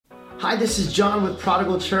Hi, this is John with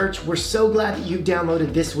Prodigal Church. We're so glad that you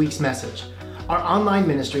downloaded this week's message. Our online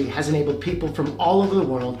ministry has enabled people from all over the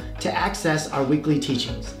world to access our weekly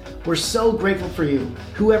teachings. We're so grateful for you,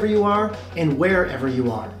 whoever you are and wherever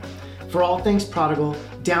you are. For all things Prodigal,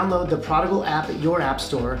 download the Prodigal app at your app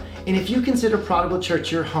store. And if you consider Prodigal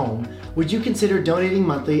Church your home, would you consider donating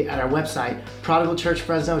monthly at our website,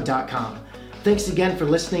 prodigalchurchfresno.com. Thanks again for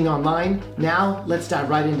listening online. Now, let's dive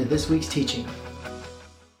right into this week's teaching.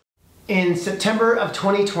 In September of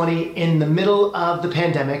 2020, in the middle of the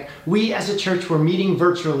pandemic, we as a church were meeting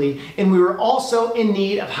virtually, and we were also in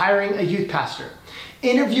need of hiring a youth pastor.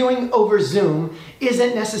 Interviewing over Zoom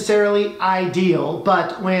isn't necessarily ideal,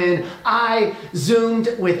 but when I Zoomed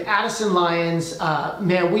with Addison Lyons,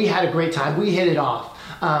 man, we had a great time. We hit it off.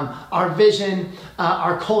 Our vision,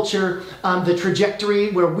 our culture, the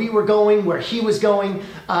trajectory, where we were going, where he was going,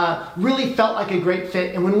 really felt like a great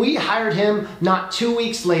fit. And when we hired him not 2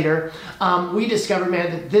 weeks later, we discovered,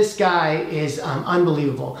 man, that this guy is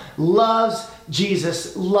unbelievable. Loves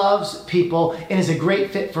Jesus, loves people, and is a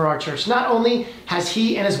great fit for our church. Not only has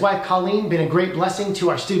he and his wife Colleen been a great blessing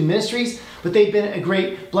to our student ministries, but they've been a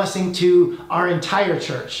great blessing to our entire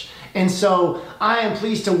church. And so I am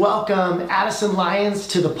pleased to welcome Addison Lyons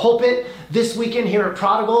to the pulpit this weekend here at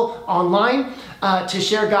Prodigal Online to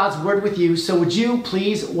share God's word with you. So would you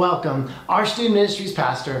please welcome our student ministries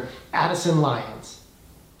pastor, Addison Lyons.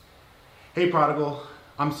 Hey Prodigal,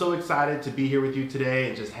 I'm so excited to be here with you today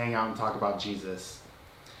and just hang out and talk about Jesus.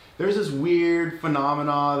 There's this weird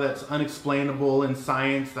phenomena that's unexplainable in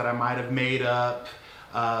science that I might have made up,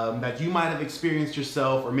 that you might have experienced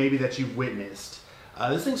yourself, or maybe that you've witnessed.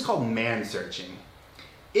 This thing's called man searching.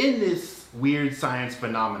 In this weird science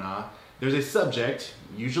phenomena, there's a subject,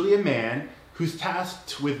 usually a man, who's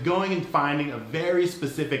tasked with going and finding a very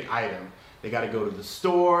specific item. They got to go to the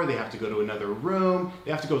store, they have to go to another room, they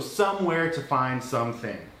have to go somewhere to find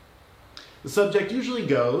something. The subject usually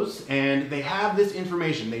goes and they have this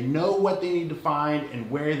information. They know what they need to find and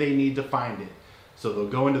where they need to find it. So they'll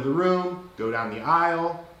go into the room, go down the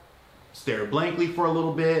aisle, stare blankly for a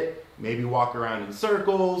little bit, maybe walk around in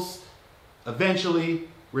circles, eventually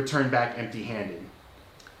return back empty-handed.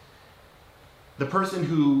 The person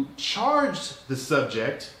who charged the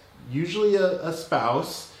subject, usually a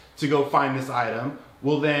spouse, to go find this item,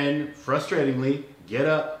 will then frustratingly get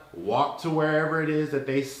up, walk to wherever it is that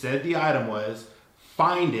they said the item was,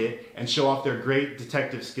 find it, and show off their great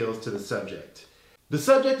detective skills to the subject. The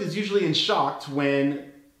subject is usually in shock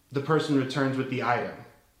when the person returns with the item.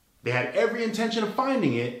 They had every intention of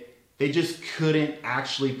finding it, they just couldn't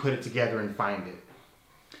actually put it together and find it.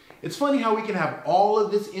 It's funny how we can have all of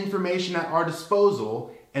this information at our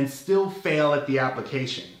disposal and still fail at the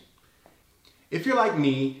application. If you're like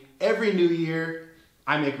me, every new year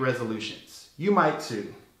I make resolutions. You might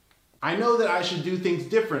too. I know that I should do things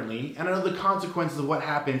differently, and I know the consequences of what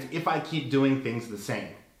happens if I keep doing things the same.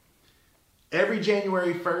 Every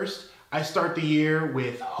January 1st, I start the year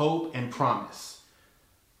with hope and promise.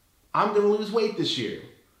 I'm gonna lose weight this year.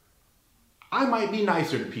 I might be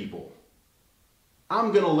nicer to people.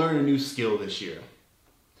 I'm gonna learn a new skill this year.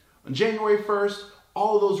 On January 1st,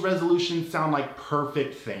 all of those resolutions sound like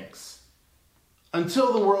perfect things.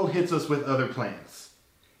 Until the world hits us with other plans.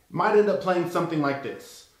 It might end up playing something like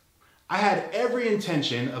this. I had every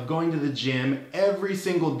intention of going to the gym every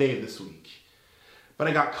single day this week, but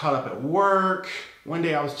I got caught up at work. One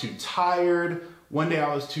day I was too tired, one day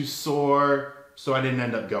I was too sore, so I didn't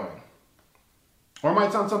end up going. Or it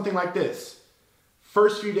might sound something like this.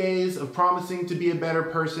 First few days of promising to be a better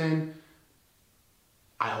person,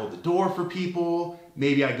 I hold the door for people,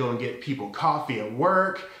 maybe I go and get people coffee at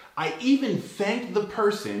work. I even thanked the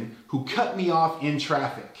person who cut me off in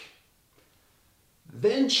traffic.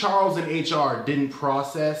 Then Charles and HR didn't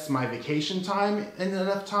process my vacation time in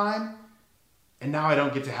enough time, and now I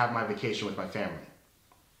don't get to have my vacation with my family.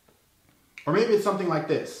 Or maybe it's something like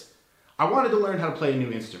this. I wanted to learn how to play a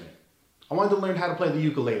new instrument. I wanted to learn how to play the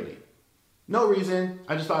ukulele. No reason,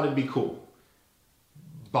 I just thought it'd be cool.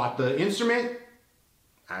 Bought the instrument,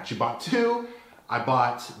 I actually bought two. I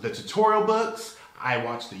bought the tutorial books, I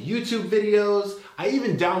watched the YouTube videos, I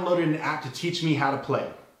even downloaded an app to teach me how to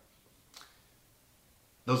play.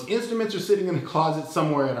 Those instruments are sitting in a closet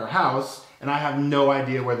somewhere in our house, and I have no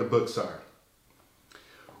idea where the books are.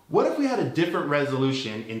 What if we had a different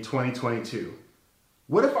resolution in 2022?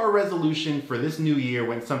 What if our resolution for this new year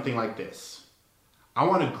went something like this? I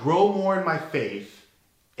want to grow more in my faith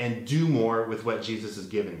and do more with what Jesus has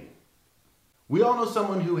given me. We all know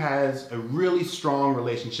someone who has a really strong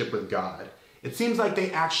relationship with God. It seems like they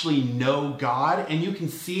actually know God, and you can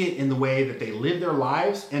see it in the way that they live their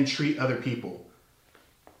lives and treat other people.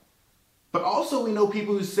 But also we know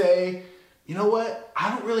people who say, you know what, I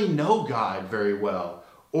don't really know God very well.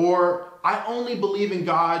 Or I only believe in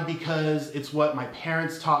God because it's what my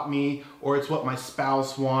parents taught me, or it's what my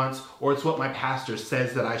spouse wants, or it's what my pastor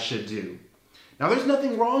says that I should do. Now there's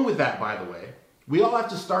nothing wrong with that, by the way. We all have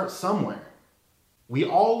to start somewhere. We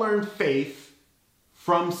all learn faith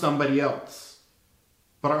from somebody else.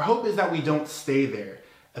 But our hope is that we don't stay there.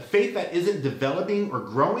 A faith that isn't developing or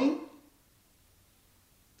growing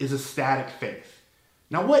is a static faith.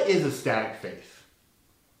 Now, what is a static faith?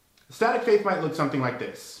 A static faith might look something like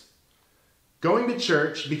this. Going to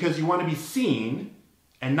church because you want to be seen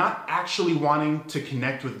and not actually wanting to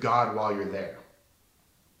connect with God while you're there.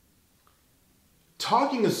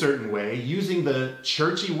 Talking a certain way, using the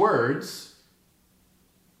churchy words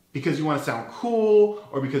because you want to sound cool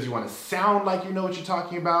or because you want to sound like you know what you're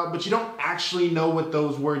talking about, but you don't actually know what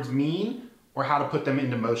those words mean or how to put them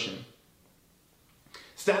into motion.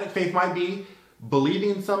 Static faith might be believing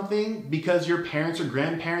in something because your parents or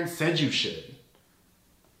grandparents said you should.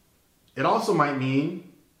 It also might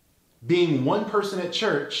mean being one person at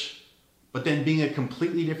church, but then being a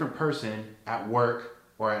completely different person at work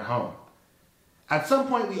or at home. At some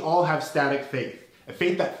point, we all have static faith, a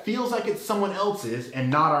faith that feels like it's someone else's and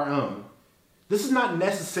not our own. This is not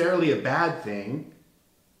necessarily a bad thing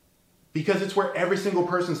because it's where every single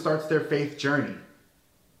person starts their faith journey.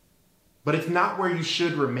 But it's not where you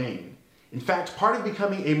should remain. In fact, part of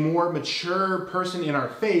becoming a more mature person in our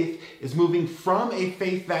faith is moving from a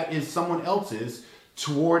faith that is someone else's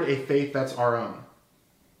toward a faith that's our own.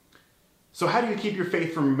 So how do you keep your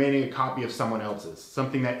faith from remaining a copy of someone else's,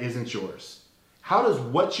 something that isn't yours? How does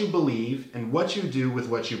what you believe and what you do with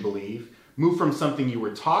what you believe move from something you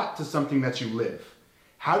were taught to something that you live?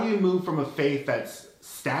 How do you move from a faith that's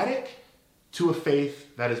static to a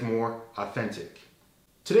faith that is more authentic?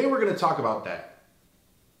 Today we're going to talk about that.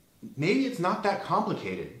 Maybe it's not that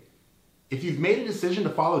complicated. If you've made a decision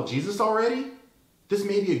to follow Jesus already, this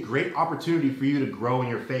may be a great opportunity for you to grow in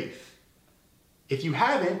your faith. If you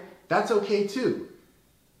haven't, that's okay too.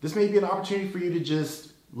 This may be an opportunity for you to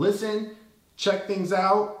just listen, check things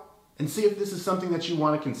out, and see if this is something that you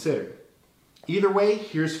want to consider. Either way,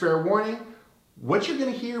 here's fair warning. What you're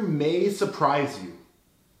going to hear may surprise you.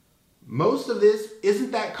 Most of this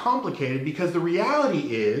isn't that complicated because the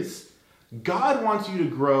reality is God wants you to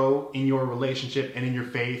grow in your relationship and in your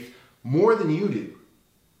faith more than you do.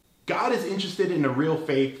 God is interested in a real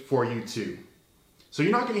faith for you too. So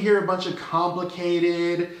you're not going to hear a bunch of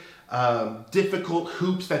complicated, difficult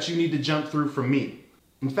hoops that you need to jump through from me.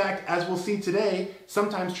 In fact, as we'll see today,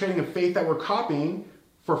 sometimes trading a faith that we're copying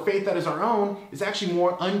for faith that is our own is actually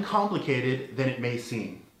more uncomplicated than it may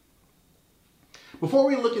seem. Before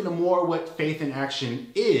we look into more what faith in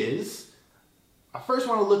action is, I first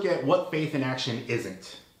want to look at what faith in action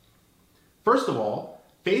isn't. First of all,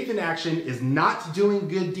 faith in action is not doing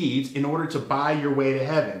good deeds in order to buy your way to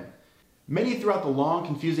heaven. Many throughout the long,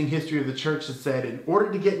 confusing history of the church have said in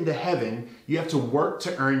order to get into heaven, you have to work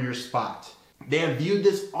to earn your spot. They have viewed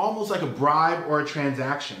this almost like a bribe or a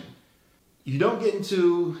transaction. You don't get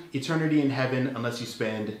into eternity in heaven unless you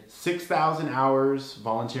spend 6,000 hours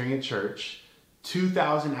volunteering at church,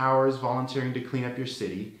 2,000 hours volunteering to clean up your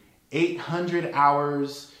city, 800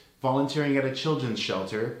 hours volunteering at a children's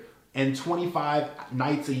shelter, and 25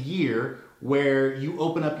 nights a year where you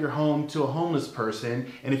open up your home to a homeless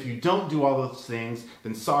person, and if you don't do all those things,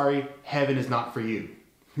 then sorry, heaven is not for you.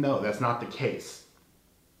 No, that's not the case.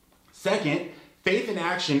 Second, faith in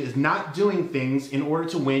action is not doing things in order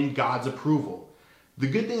to win God's approval. The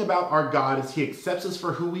good thing about our God is He accepts us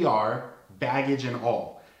for who we are, baggage and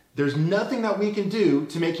all. There's nothing that we can do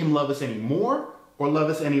to make Him love us any more or love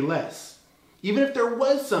us any less. Even if there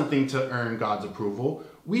was something to earn God's approval,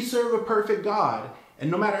 we serve a perfect God,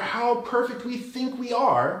 and no matter how perfect we think we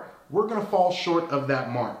are, we're going to fall short of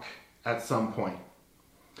that mark at some point.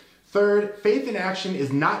 Third, faith in action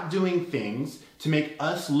is not doing things to make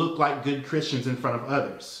us look like good Christians in front of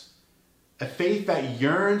others. A faith that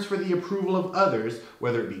yearns for the approval of others,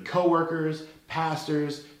 whether it be coworkers,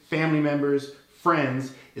 pastors, family members,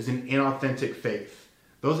 friends, is an inauthentic faith.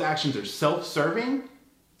 Those actions are self-serving,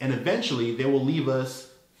 and eventually they will leave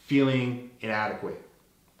us feeling inadequate.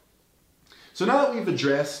 So now that we've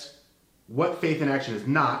addressed what faith in action is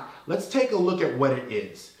not, let's take a look at what it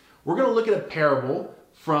is. We're going to look at a parable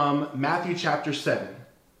from Matthew chapter 7.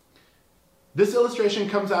 This illustration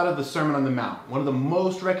comes out of the Sermon on the Mount, one of the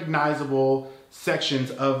most recognizable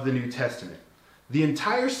sections of the New Testament. The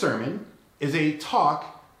entire sermon is a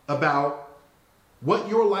talk about what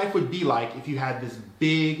your life would be like if you had this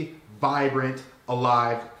big, vibrant,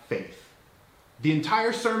 alive faith. The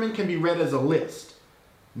entire sermon can be read as a list.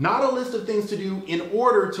 Not a list of things to do in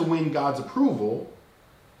order to win God's approval,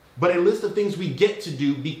 but a list of things we get to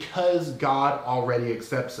do because God already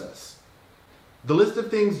accepts us. The list of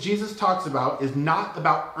things Jesus talks about is not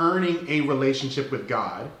about earning a relationship with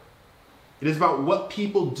God. It is about what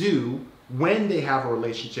people do when they have a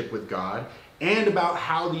relationship with God, and about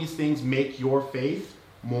how these things make your faith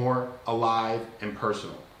more alive and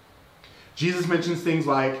personal. Jesus mentions things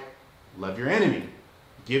like love your enemy,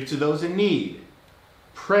 give to those in need,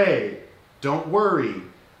 pray, don't worry.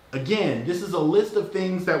 Again, this is a list of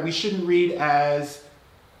things that we shouldn't read as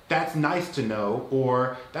that's nice to know,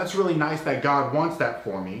 or that's really nice that God wants that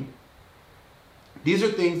for me. These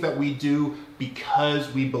are things that we do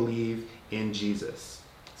because we believe in Jesus.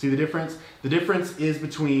 See the difference? The difference is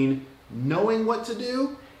between knowing what to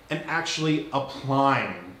do and actually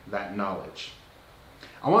applying that knowledge.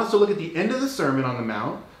 I want us to look at the end of the Sermon on the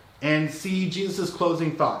Mount and see Jesus'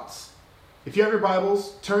 closing thoughts. If you have your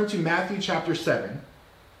Bibles, turn to Matthew chapter 7.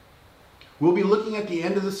 We'll be looking at the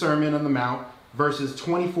end of the Sermon on the Mount, verses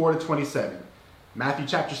 24 to 27. Matthew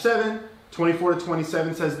chapter 7, 24 to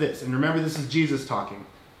 27 says this, and remember this is Jesus talking.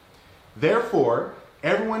 Therefore,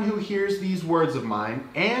 everyone who hears these words of mine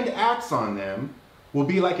and acts on them will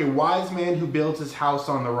be like a wise man who builds his house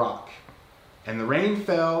on the rock. And the rain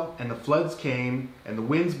fell, and the floods came, and the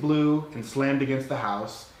winds blew and slammed against the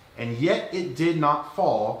house, and yet it did not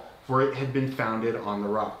fall, for it had been founded on the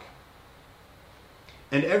rock.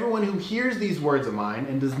 And everyone who hears these words of mine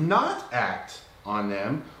and does not act on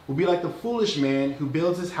them will be like the foolish man who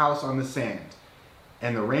builds his house on the sand.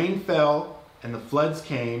 And the rain fell, and the floods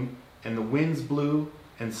came, and the winds blew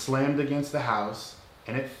and slammed against the house,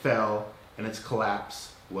 and it fell, and its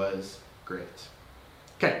collapse was great.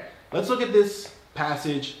 Okay, let's look at this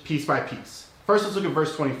passage piece by piece. First, let's look at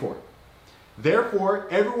verse 24. Therefore,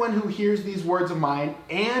 everyone who hears these words of mine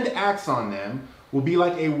and acts on them will be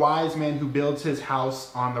like a wise man who builds his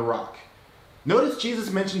house on the rock. Notice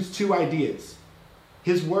Jesus mentions two ideas: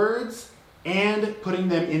 his words and putting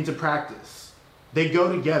them into practice. They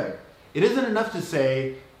go together. It isn't enough to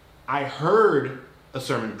say, I heard a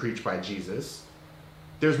sermon preached by Jesus.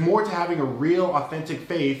 There's more to having a real, authentic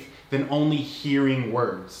faith than only hearing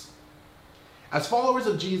words. As followers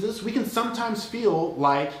of Jesus, we can sometimes feel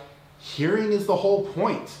like hearing is the whole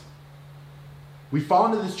point. We fall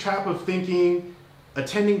into this trap of thinking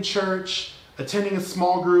attending church, attending a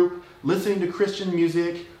small group, listening to Christian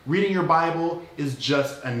music, reading your Bible is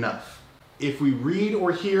just enough. If we read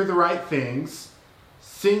or hear the right things,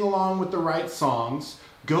 sing along with the right songs,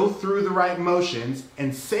 go through the right motions,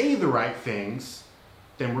 and say the right things,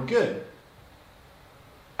 then we're good.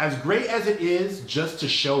 As great as it is just to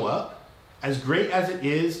show up, as great as it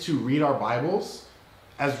is to read our Bibles,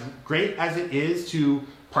 as great as it is to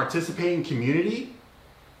participate in community,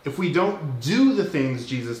 if we don't do the things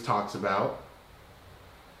Jesus talks about,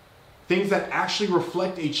 things that actually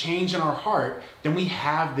reflect a change in our heart, then we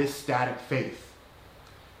have this static faith.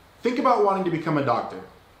 Think about wanting to become a doctor.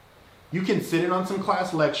 You can sit in on some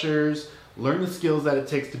class lectures, learn the skills that it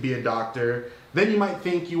takes to be a doctor. Then you might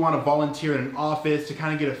think you want to volunteer in an office to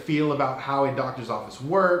kind of get a feel about how a doctor's office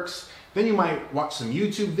works. Then you might watch some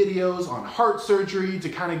YouTube videos on heart surgery to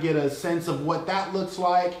kind of get a sense of what that looks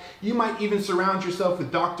like. You might even surround yourself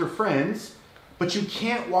with doctor friends, but you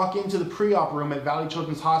can't walk into the pre-op room at Valley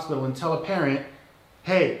Children's Hospital and tell a parent,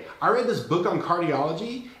 hey, I read this book on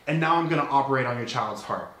cardiology and now I'm going to operate on your child's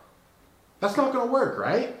heart. That's not going to work,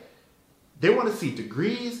 right? They want to see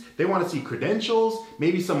degrees, they want to see credentials,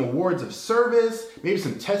 maybe some awards of service, maybe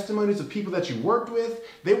some testimonies of people that you worked with.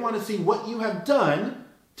 They want to see what you have done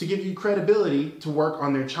to give you credibility to work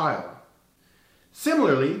on their child.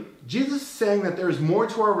 Similarly, Jesus is saying that there is more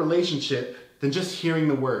to our relationship than just hearing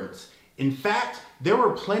the words. In fact, there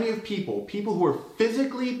were plenty of people who were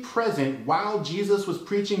physically present while Jesus was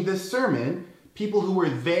preaching this sermon, people who were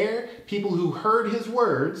there, people who heard his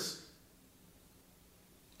words,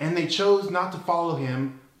 and they chose not to follow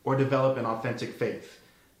him or develop an authentic faith.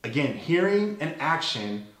 Again, hearing and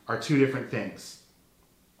action are two different things.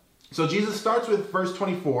 So Jesus starts with verse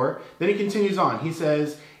 24, then he continues on. He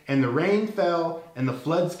says, and the rain fell, and the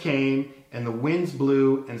floods came, and the winds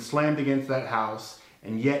blew and slammed against that house,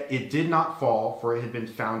 and yet it did not fall, for it had been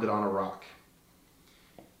founded on a rock.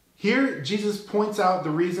 Here, Jesus points out the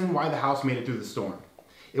reason why the house made it through the storm.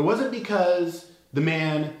 It wasn't because the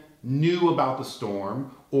man knew about the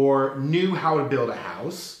storm or knew how to build a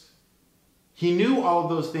house. He knew all of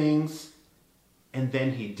those things, and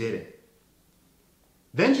then he did it.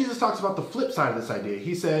 Then Jesus talks about the flip side of this idea.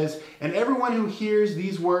 He says, and everyone who hears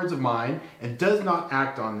these words of mine and does not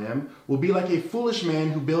act on them will be like a foolish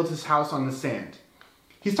man who builds his house on the sand.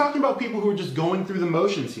 He's talking about people who are just going through the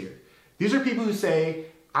motions here. These are people who say,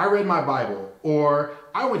 I read my Bible, or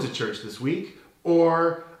I went to church this week,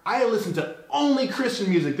 or I listened to only Christian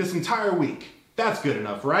music this entire week. That's good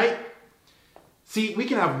enough, right? See, we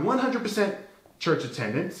can have 100% church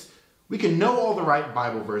attendance, we can know all the right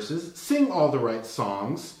Bible verses, sing all the right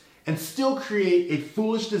songs, and still create a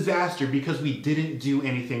foolish disaster because we didn't do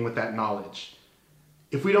anything with that knowledge.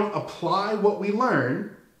 If we don't apply what we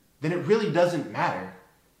learn, then it really doesn't matter.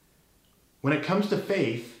 When it comes to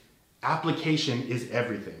faith, application is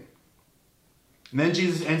everything. And then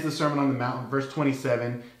Jesus ends the Sermon on the Mount. Verse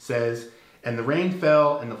 27 says, and the rain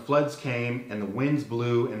fell, and the floods came, and the winds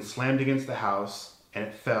blew and slammed against the house, and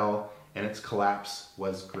it fell, and its collapse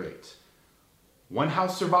was great. One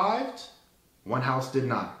house survived, one house did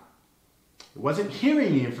not. It wasn't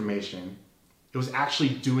hearing the information, it was actually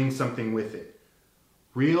doing something with it.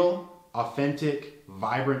 Real, authentic,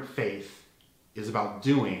 vibrant faith is about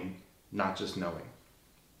doing, not just knowing.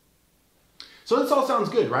 So this all sounds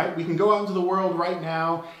good, right? We can go out into the world right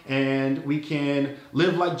now and we can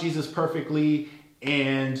live like Jesus perfectly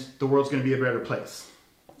and the world's going to be a better place.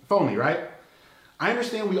 If only, right? I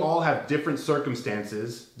understand we all have different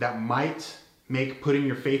circumstances that might make putting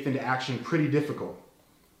your faith into action pretty difficult.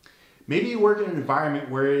 Maybe you work in an environment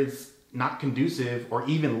where it's not conducive or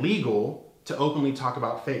even legal to openly talk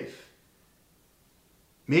about faith.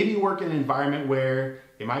 Maybe you work in an environment where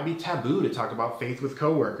it might be taboo to talk about faith with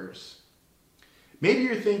coworkers. Maybe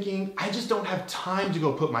you're thinking, I just don't have time to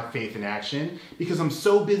go put my faith in action because I'm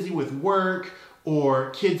so busy with work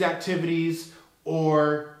or kids' activities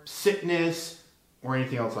or sickness or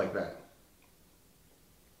anything else like that.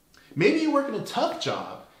 Maybe you work in a tough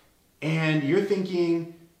job and you're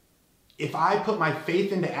thinking, if I put my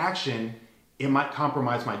faith into action, it might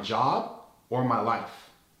compromise my job or my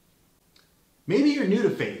life. Maybe you're new to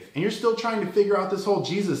faith and you're still trying to figure out this whole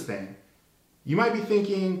Jesus thing. You might be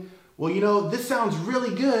thinking, well, you know, this sounds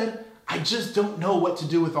really good. I just don't know what to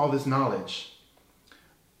do with all this knowledge.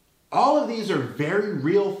 All of these are very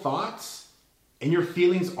real thoughts and your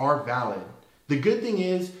feelings are valid. The good thing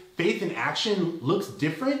is faith in action looks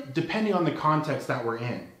different depending on the context that we're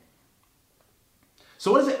in.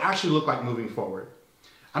 So what does it actually look like moving forward?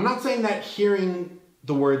 I'm not saying that hearing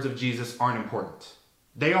the words of Jesus aren't important.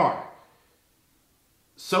 They are.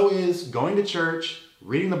 So is going to church,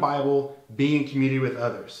 reading the Bible, being in community with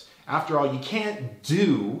others. After all, you can't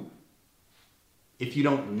do if you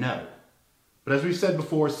don't know. But as we've said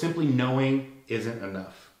before, simply knowing isn't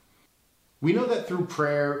enough. We know that through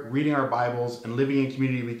prayer, reading our Bibles, and living in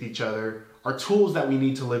community with each other are tools that we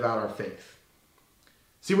need to live out our faith.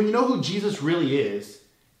 See, when you know who Jesus really is,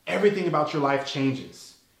 everything about your life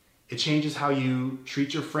changes. It changes how you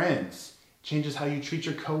treat your friends. It changes how you treat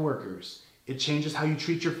your coworkers. It changes how you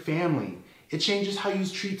treat your family. It changes how you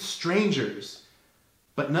treat strangers.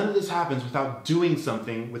 But none of this happens without doing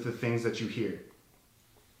something with the things that you hear.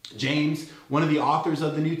 James, one of the authors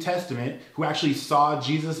of the New Testament, who actually saw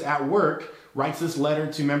Jesus at work, writes this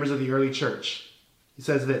letter to members of the early church. He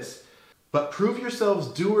says this, but prove yourselves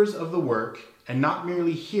doers of the work and not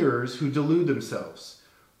merely hearers who delude themselves.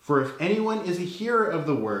 For if anyone is a hearer of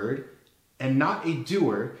the word and not a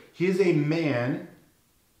doer, he is a man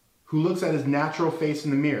who looks at his natural face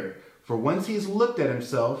in the mirror. For once he has looked at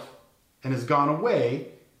himself and has gone away,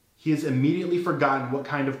 he has immediately forgotten what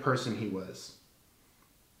kind of person he was.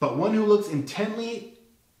 But one who looks intently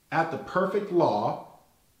at the perfect law,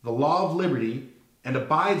 the law of liberty, and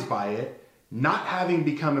abides by it, not having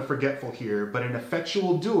become a forgetful hearer, but an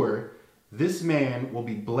effectual doer, this man will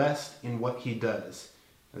be blessed in what he does.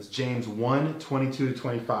 That's James 1, 22 to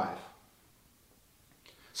 25.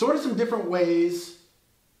 So what are some different ways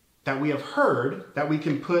that we have heard that we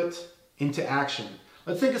can put into action?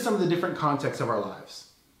 Let's think of some of the different contexts of our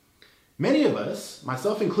lives. Many of us,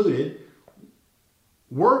 myself included,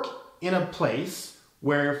 work in a place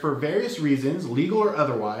where for various reasons, legal or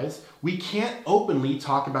otherwise, we can't openly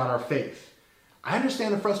talk about our faith. I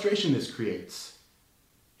understand the frustration this creates.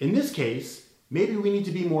 In this case, maybe we need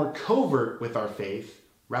to be more covert with our faith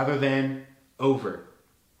rather than overt.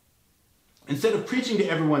 Instead of preaching to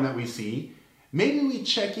everyone that we see, maybe we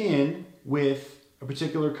check in with a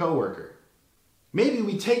particular coworker. Maybe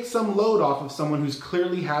we take some load off of someone who's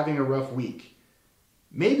clearly having a rough week.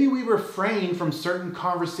 Maybe we refrain from certain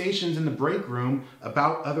conversations in the break room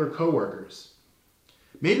about other coworkers.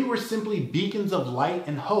 Maybe we're simply beacons of light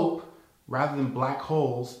and hope rather than black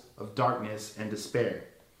holes of darkness and despair.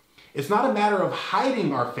 It's not a matter of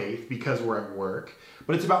hiding our faith because we're at work,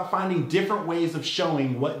 but it's about finding different ways of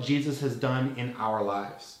showing what Jesus has done in our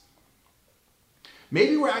lives.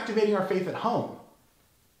 Maybe we're activating our faith at home.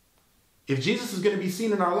 If Jesus is going to be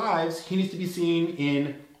seen in our lives, he needs to be seen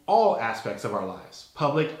in all aspects of our lives,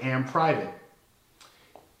 public and private.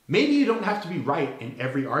 Maybe you don't have to be right in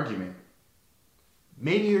every argument.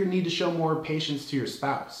 Maybe you need to show more patience to your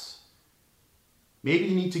spouse. Maybe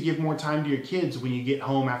you need to give more time to your kids when you get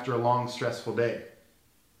home after a long, stressful day.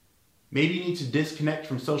 Maybe you need to disconnect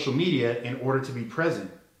from social media in order to be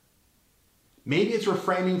present. Maybe it's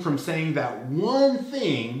refraining from saying that one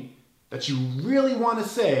thing that you really want to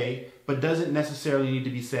say, but doesn't necessarily need to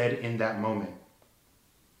be said in that moment.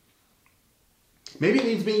 Maybe it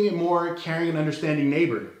means being a more caring and understanding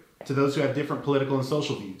neighbor to those who have different political and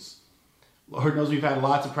social views. Lord knows we've had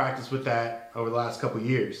lots of practice with that over the last couple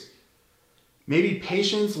years. Maybe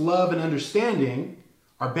patience, love, and understanding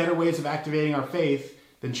are better ways of activating our faith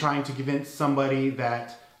than trying to convince somebody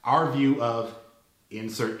that our view of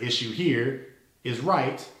insert issue here is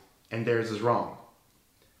right and theirs is wrong.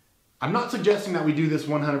 I'm not suggesting that we do this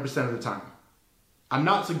 100% of the time. I'm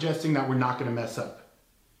not suggesting that we're not going to mess up.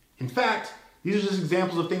 In fact, these are just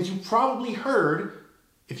examples of things you've probably heard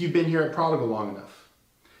if you've been here at Prodigal long enough.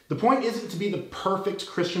 The point isn't to be the perfect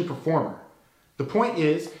Christian performer. The point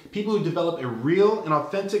is, people who develop a real and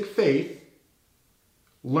authentic faith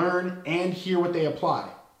learn and hear what they apply.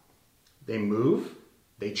 They move,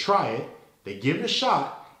 they try it, they give it a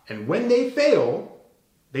shot, and when they fail,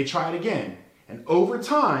 they try it again. And over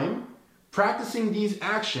time, practicing these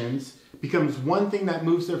actions becomes one thing that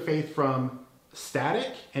moves their faith from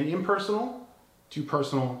static and impersonal to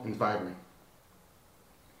personal and vibrant.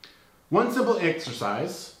 One simple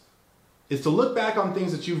exercise is to look back on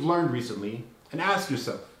things that you've learned recently and ask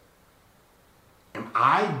yourself, am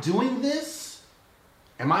I doing this?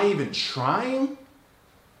 Am I even trying?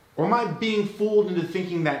 Or am I being fooled into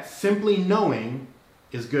thinking that simply knowing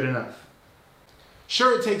is good enough?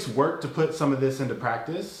 Sure, it takes work to put some of this into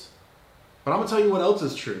practice, but I'm going to tell you what else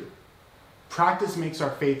is true. Practice makes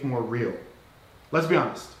our faith more real. Let's be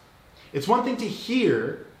honest. It's one thing to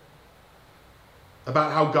hear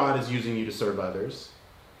about how God is using you to serve others.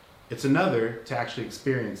 It's another to actually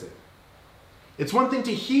experience it. It's one thing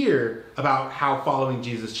to hear about how following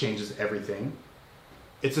Jesus changes everything.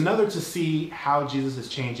 It's another to see how Jesus is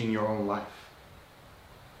changing your own life.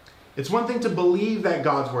 It's one thing to believe that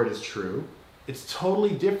God's word is true. It's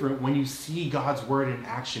totally different when you see God's word in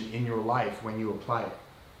action in your life when you apply it.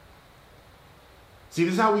 See,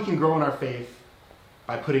 this is how we can grow in our faith,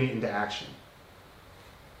 by putting it into action.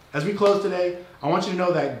 As we close today, I want you to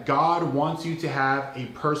know that God wants you to have a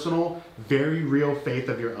personal, very real faith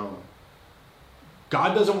of your own.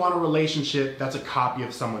 God doesn't want a relationship that's a copy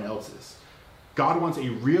of someone else's. God wants a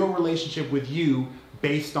real relationship with you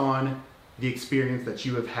based on the experience that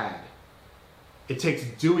you have had. It takes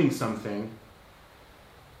doing something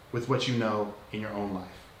with what you know in your own life.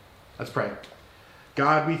 Let's pray.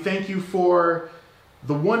 God, we thank you for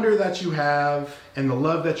the wonder that you have and the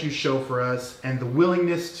love that you show for us and the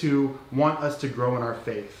willingness to want us to grow in our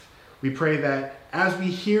faith. We pray that as we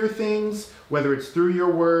hear things, whether it's through your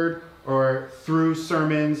word or through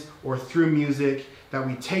sermons or through music, that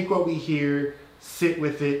we take what we hear, sit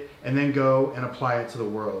with it, and then go and apply it to the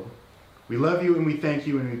world. We love you and we thank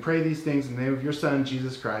you, and we pray these things in the name of your Son,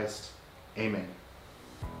 Jesus Christ. Amen.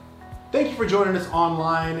 Thank you for joining us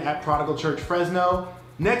online at Prodigal Church Fresno.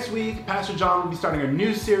 Next week, Pastor John will be starting a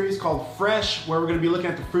new series called Fresh, where we're going to be looking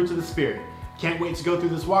at the fruits of the Spirit. Can't wait to go through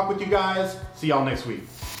this walk with you guys. See y'all next week.